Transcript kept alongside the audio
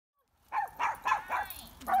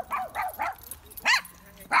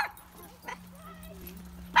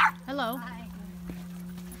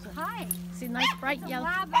nice bright yellow.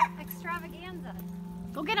 Lab extravaganza.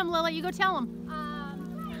 Go get him, Lily. You go tell him.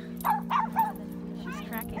 She's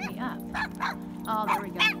cracking me up. Oh, there we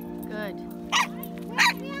go. Good.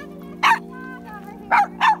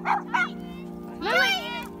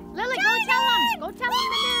 Lily, Lily, go tell him. Go tell him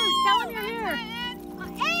the news. Tell him you're here.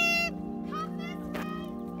 Abe, come this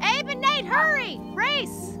way. Abe and Nate, hurry!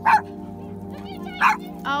 Race!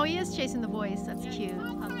 Oh, he is chasing the boys. That's cute.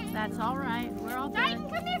 That's all right. We're all good. Titan,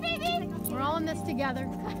 come here, baby. We're all in this together.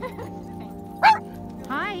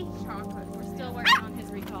 Hi. We're still working on his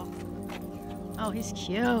recall. Oh, he's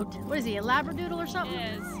cute. What is he, a Labradoodle or something?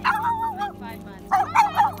 It is. 5 months.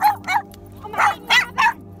 Oh my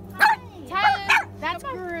God, Tyler, that's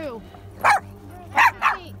Guru.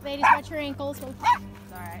 Hey, ladies, watch your ankles. It's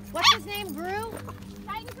alright. What's his name, Guru?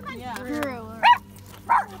 Titan, come on. Yeah. Guru.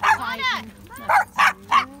 Titan.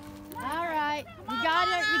 All right. You got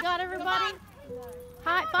it. You got everybody?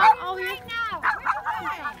 Hi. Bye. Oh, here. Right now.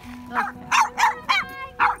 Okay.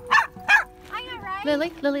 I know, right?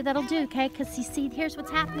 Lily, that'll do, okay? Because you see, here's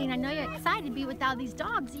what's happening. I know you're excited to be with all these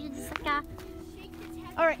dogs. You're just like,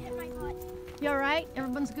 all right. You all right?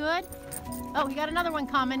 Everyone's good? Oh, we got another one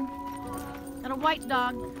coming. Got a white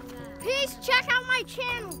dog. Please check out my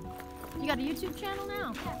channel. You got a YouTube channel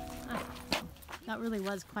now? Oh, that really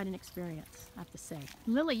was quite an experience, I have to say.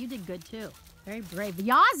 Lily, you did good too. Very brave.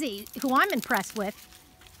 Yazzie, who I'm impressed with.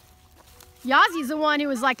 Yazzie's the one who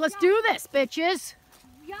was like, let's do this, bitches.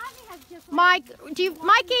 Yazzie has just Mikey, come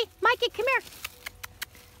here.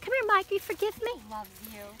 Come here, Mikey, forgive me. loves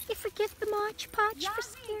you. You forgive the March Podge for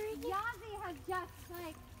scaring you? Yazzie has just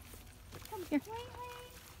like Here.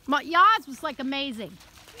 completely. Yaz was like amazing.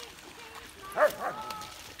 Oh,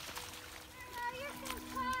 you're so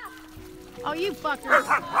tough. Oh, you fuckers.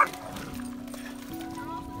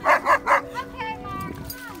 Okay, Mom, come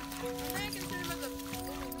on.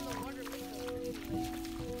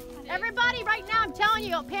 Everybody, right now, I'm telling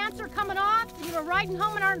you, pants are coming off and you are riding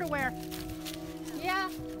home in underwear. Yeah,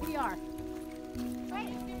 we are.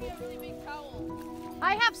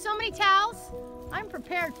 I have so many towels. I'm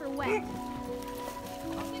prepared for wet.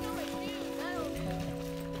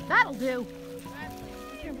 That'll do.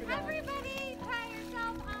 Everybody, tie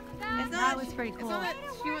yourself on the back. That was pretty It's cool. not that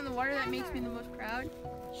she in the water that makes me the most proud.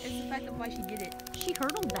 It's the fact of why she did it. She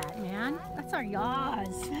hurdled that, man. That's our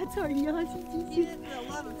Yaz. That's our Yaz. She did it for the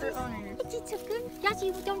love of her owners. It's so good.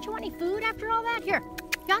 Yazzie, don't you want any food after all that? Here,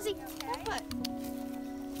 Yazzie. What?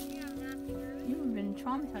 You've been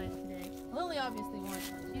traumatized today. Lily obviously won.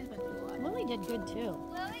 She's been through a lot. Lily did good too.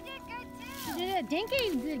 Lily did good She too. did. Dinky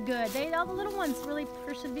did good. All the little ones really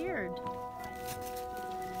persevered.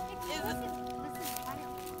 Listen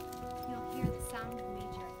quietly. You'll hear the sound of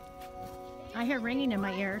nature. I hear ringing in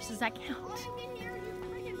my ears. Does that count?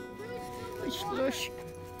 Shush.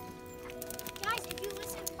 Guys, if you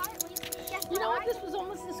listen quietly, guess You know what? I- This was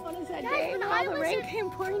almost as fun as that Guys, day when when I all the rain listen- came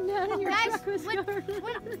pouring down and your Guys, truck was when- covered.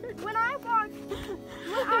 when I walk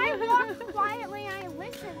quietly, I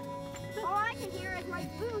listen. All I can hear is my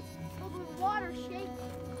boots filled with water shaking.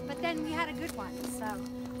 But then we had a good one, so.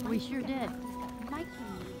 We sure did. Mikey.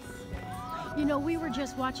 You know, we were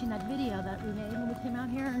just watching that video that we made when we came out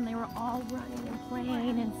here, and they were all running and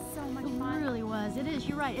playing, and So much it fun. really was. It is.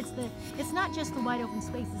 You're right. It's not just the wide open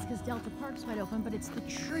spaces because Delta Park's wide open, but it's the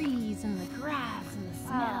trees and the grass and the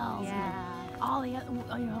smells and all the other.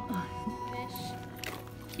 You know, Fish,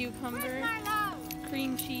 cucumber, Where's my love?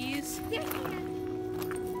 cream cheese.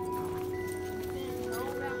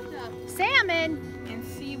 All wrapped up. salmon. And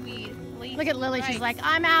seaweed. Look at Lily. She's rice, like,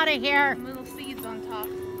 I'm out of here. and little seeds on top.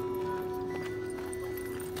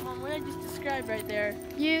 Mom, what I just described right there.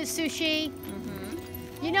 You sushi.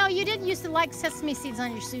 Mm-hmm. You know, you did used to like sesame seeds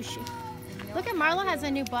on your sushi. Look at Marla has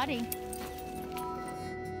a new buddy.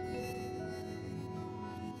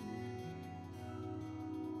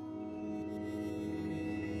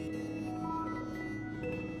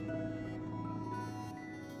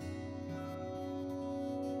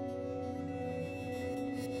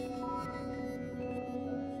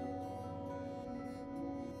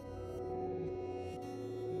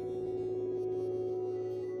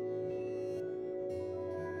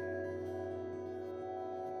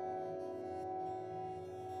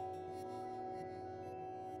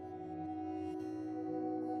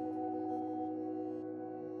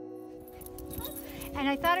 And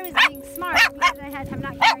I thought I was being smart because I'm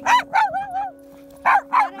not hearing it.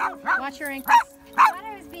 Watch your ankles. I thought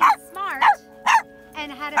I was being smart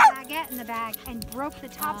and had a baguette in the bag and broke the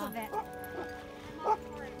top of it.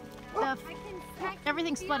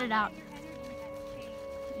 Everything spluttered out.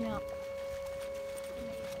 Yeah.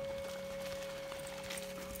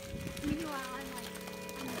 Meanwhile, I'm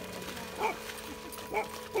like, You're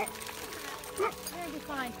gonna be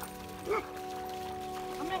fine.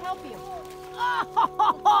 I'm gonna help you.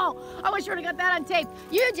 Oh, I wish you would have got that on tape.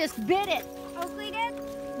 You just bit it. Oakley did?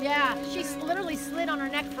 Yeah, she literally slid on her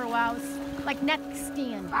neck for a while. It was like neck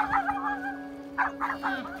skiing. No.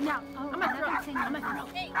 Oh, I'm gonna throw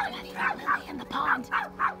Lily in the pond.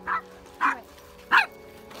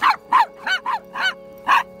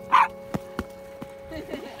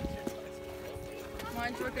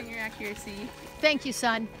 Mine's working your accuracy. Thank you,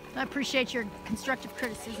 son. I appreciate your constructive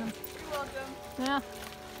criticism. You're welcome. Yeah.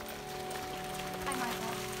 Hi,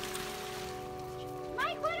 Michael.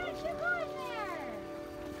 Mike, why don't you go in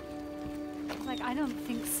there? Like, I don't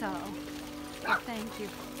think so. But thank you.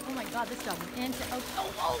 Oh my God, this dog is into.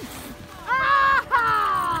 Oh.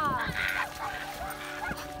 Ah!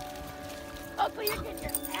 Oakley, you're getting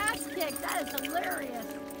your ass kicked. That is hilarious.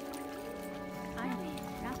 I mean,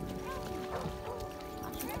 yeah.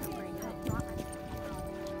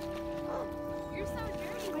 You're so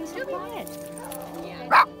dirty. Why are you so quiet?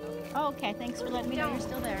 Yeah. Oh, okay. Thanks for letting me know you're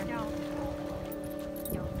still there. No.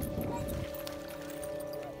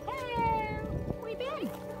 Hello. Where you been?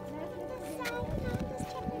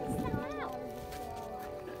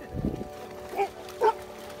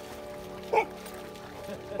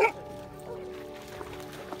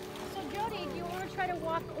 So Jody, do you want to try to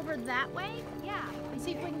walk over that way? Yeah. And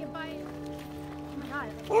see if we can get by it? Oh my God.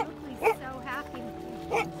 Oakley's so happy.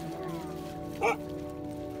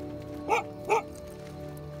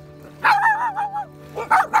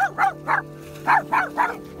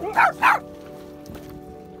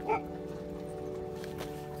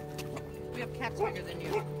 We have cats bigger than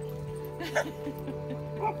you.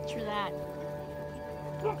 True that.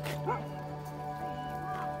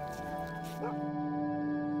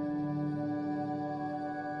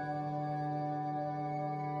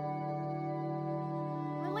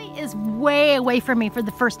 Lily is way away from me for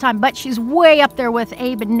the first time, but she's way up there with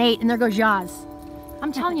Abe and Nate, and there goes Yaz.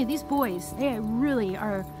 I'm telling you, these boys, they really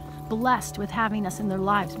are blessed with having us in their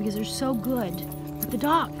lives because they're so good with the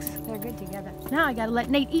dogs. They're good together. Now I gotta let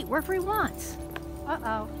Nate eat wherever he wants.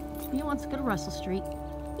 Uh-oh. He wants to go to Russell Street.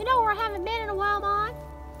 You know where I haven't been in a while, Mom?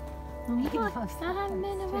 He Look, loves I that haven't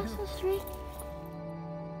been to place, too. Russell Street.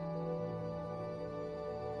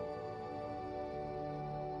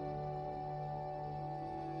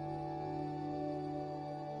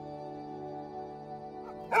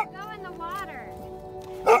 Go in the water.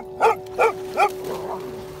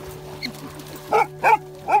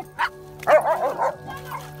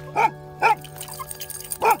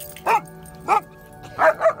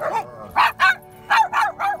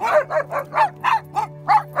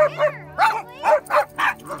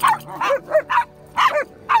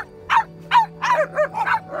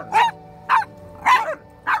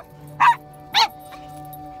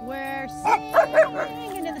 We're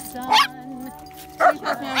singing in the sun. I'm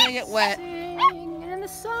gonna get wet. Singing in the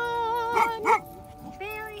sun.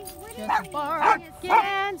 Bailey, what Just are you barking doing?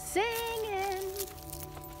 and singing.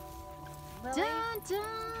 Lily? Dun, dun,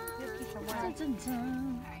 dun, dun,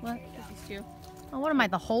 dun. What? These two. Oh, what am I,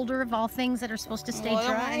 the holder of all things that are supposed to stay Well, I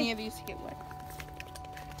don't want dry? any of these to get wet.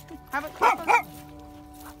 How about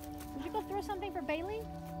Did you go throw something for Bailey?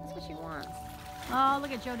 That's what she wants. Oh,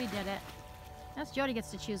 look at Jody did it. That's Jody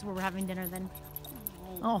gets to choose where we're having dinner then.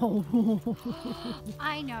 Oh.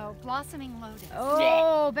 I know, blossoming lotus.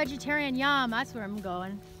 Oh, vegetarian yum. That's where I'm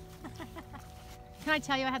going. Can I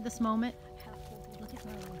tell you I had this moment? Look at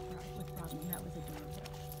my with Robin. That was adorable.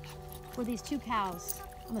 For these two cows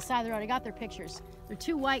on the side of the road. I got their pictures. They're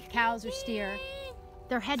two white cows or steer.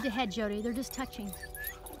 They're head to head, Jody. They're just touching.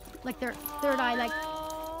 Like their third eye, like.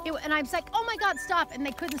 And I was like, oh my God, stop. And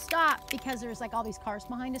they couldn't stop because there was like all these cars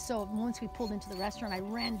behind us. So once we pulled into the restaurant, I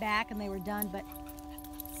ran back and they were done. But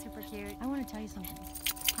Super cute. I want to tell you something.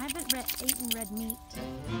 I haven't eaten red meat.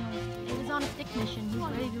 He was on a stick mission. He's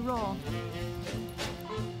ready to roll.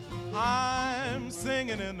 I'm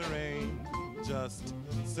singing in the rain, just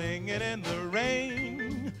singing in the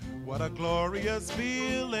rain. What a glorious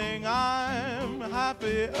feeling, I'm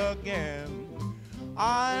happy again.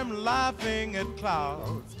 I'm laughing at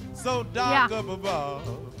clouds so dark up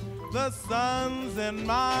above. The sun's in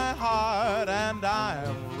my heart and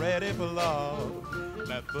I'm ready for love.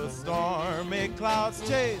 Let the stormy clouds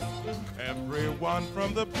chase everyone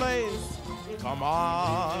from the place. Come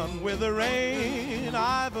on with the rain,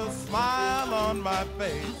 I've a smile on my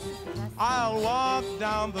face. I'll walk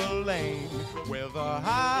down the lane with a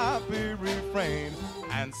happy refrain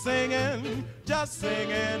and singing, just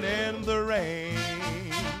singing in the rain.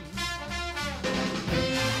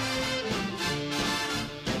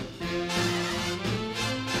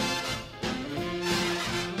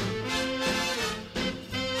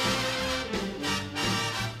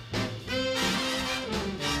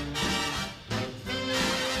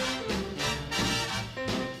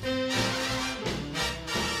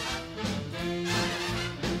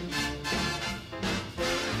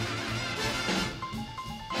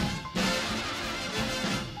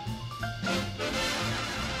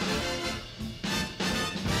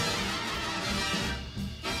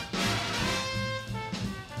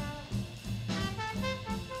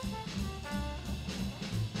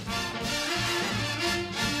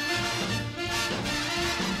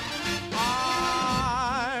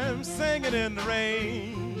 singing in the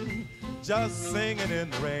rain, just singing in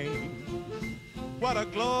the rain. What a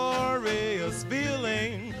glorious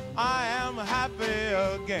feeling, I am happy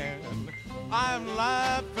again. I'm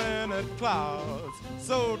laughing at clouds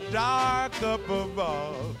so dark up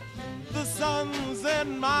above. The sun's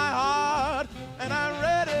in my heart and I'm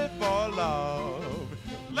ready for love.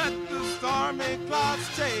 Let the stormy clouds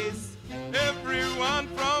chase everyone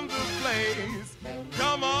from the place.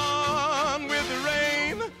 Come on with the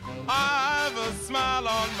rain, I've a smile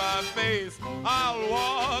on my face. I'll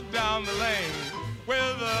walk down the lane with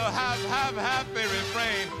a happy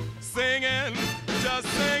refrain, singing, just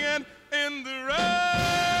singing in the rain.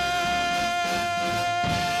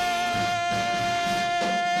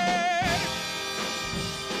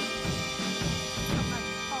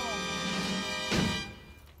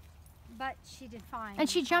 But she did fine. And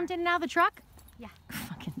she jumped in and out of the truck? Yeah.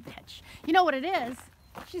 Fucking bitch. You know what it is?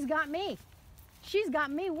 She's got me. She's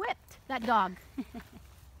got me whipped, that dog.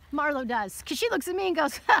 Marlo does. Because she looks at me and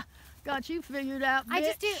goes, ha, got you figured out, bitch. I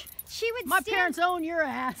just do. She would My stand, parents own your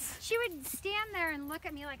ass. She would stand there and look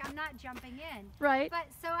at me like I'm not jumping in. Right. But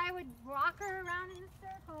so I would rock her around in a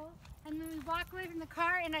circle, and then we'd walk away from the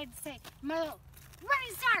car, and I'd say, Marlo,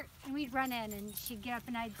 running start! And we'd run in, and she'd get up,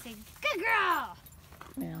 and I'd say, good girl!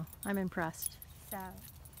 Yeah, I'm impressed. So,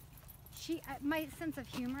 my sense of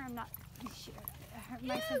humor,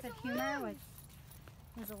 my sense of humor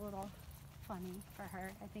was a little funny for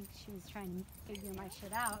her. I think she was trying to figure my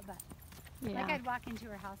shit out, but Yeah. like I'd walk into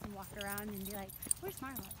her house and walk around and be like, where's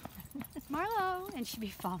Marlo? Marlo! And she'd be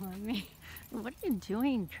following me. What are you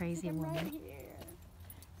doing, crazy I'm woman? right here.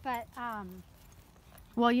 But,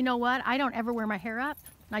 Well, you know what? I don't ever wear my hair up.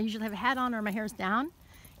 I usually have a hat on or my hair's down.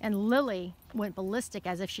 And Lily went ballistic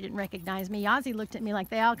as if she didn't recognize me. Yazzie looked at me like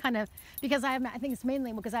they all kind of, because I think it's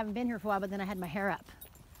mainly because I haven't been here for a while, but then I had my hair up.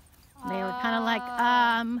 They were kind of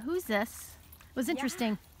like, who's this? It was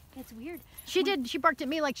interesting. it's weird. She barked at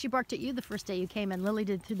me like she barked at you the first day you came in. Lily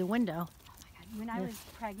did through the window. Oh my God. When I was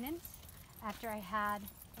pregnant, after I had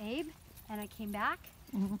Abe and I came back,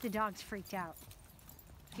 the dogs freaked out.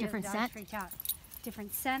 Different the dogs scent? freaked out.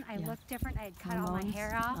 Different scent. I Yeah. looked different. I had cut all my Hormones.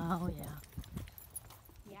 hair off. Oh, yeah.